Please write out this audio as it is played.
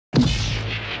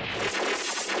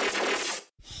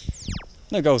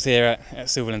No goals here at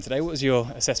Silverlands today. What was your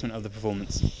assessment of the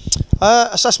performance?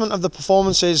 Assessment of the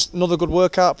performance is another good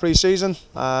workout pre-season.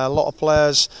 A lot of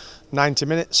players, 90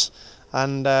 minutes,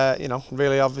 and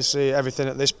really obviously everything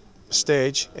at this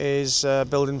stage is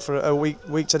building for a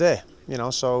week today.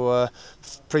 So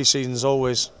pre-season is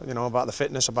always about the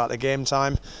fitness, about the game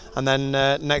time, and then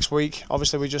next week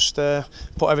obviously we just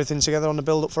put everything together on the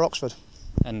build-up for Oxford.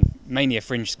 And mainly a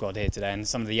fringe squad here today, and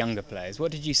some of the younger players.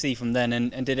 What did you see from them,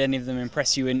 and did any of them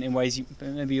impress you in ways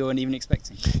maybe you weren't even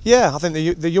expecting? Yeah, I think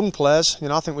the young players.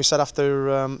 I think we said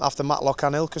after Matlock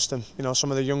and Ilkeston,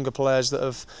 some of the younger players that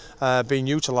have been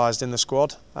utilised in the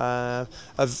squad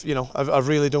have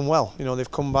really done well.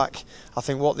 They've come back. I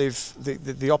think what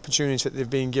the opportunity that they've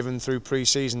been given through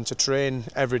pre-season to train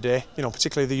every day,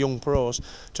 particularly the young pros,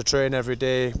 to train every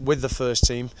day with the first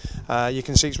team, you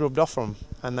can see it's rubbed off from them.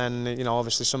 And then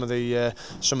obviously some of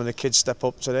the kids step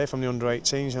up today from the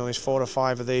under-18s. There's 4 or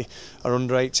 5 of the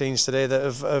under-18s today that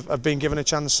have been given a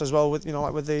chance as well with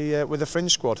with the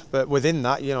fringe squad. But within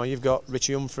that, you've got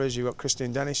Richie Humphries, you've got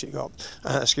Christian Dennis, you've got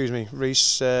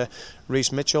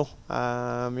Reece Mitchell,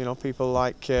 people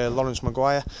like Lawrence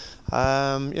Maguire.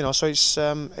 So it's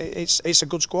a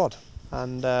good squad.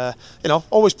 And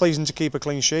always pleasing to keep a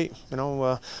clean sheet.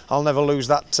 I'll never lose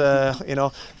that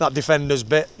that defender's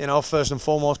bit. First and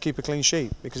foremost, keep a clean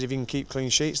sheet, because if you can keep clean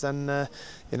sheets, then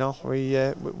we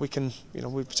can,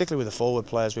 particularly with the forward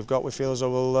players we've got, we feel as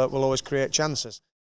though we'll always create chances.